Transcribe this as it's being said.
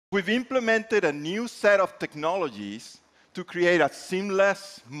We've implemented a new set of technologies to create a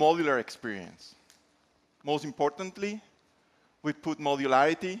seamless modular experience. Most importantly, we put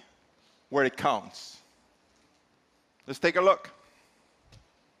modularity where it counts. Let's take a look.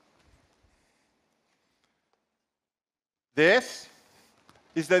 This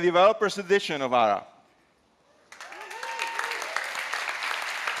is the developer's edition of ARA.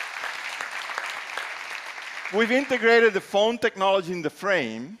 We've integrated the phone technology in the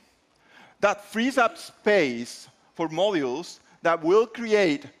frame that frees up space for modules that will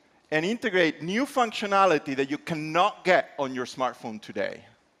create and integrate new functionality that you cannot get on your smartphone today.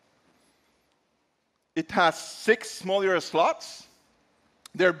 It has 6 modular slots.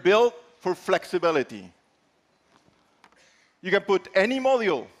 They're built for flexibility. You can put any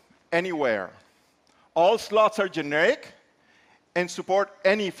module anywhere. All slots are generic and support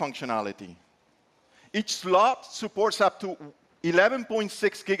any functionality. Each slot supports up to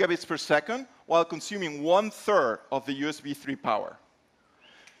 11.6 gigabits per second while consuming 1/3 of the USB 3 power.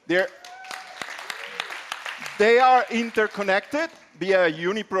 They are interconnected via a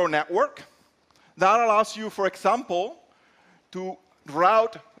UniPro network. That allows you, for example, to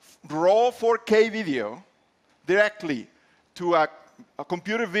route raw 4K video directly to a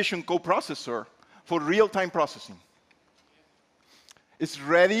computer vision coprocessor for real-time processing. It's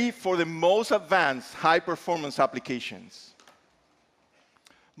ready for the most advanced high-performance applications.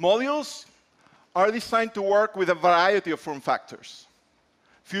 Modules are designed to work with a variety of form factors.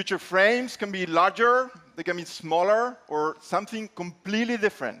 Future frames can be larger, they can be smaller, or something completely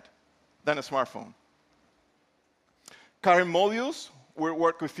different than a smartphone. Current modules will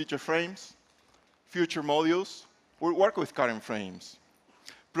work with feature frames. Future modules will work with current frames,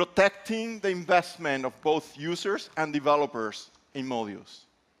 protecting the investment of both users and developers in modules.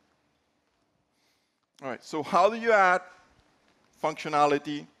 All right, so how do you add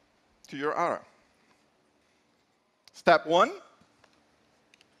functionality to your ARA? Step 1,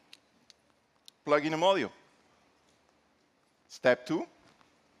 plug in a module. Step 2,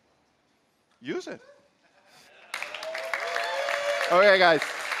 use it. Okay, guys,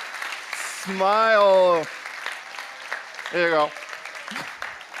 smile. There you go.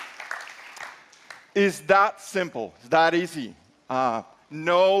 It's that simple, it's that easy.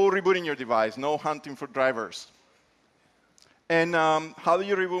 No rebooting your device, no hunting for drivers. And how do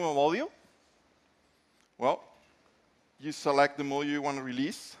you reboot a module? Well, you select the module you want to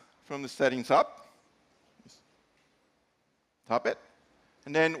release from the settings up. Just tap it.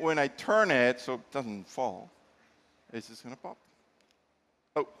 And then when I turn it so it doesn't fall, it's just going to pop.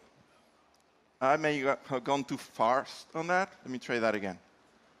 Oh, I may have gone too fast on that. Let me try that again.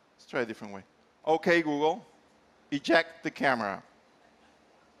 Let's try a different way. OK, Google, eject the camera.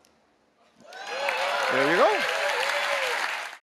 There you go.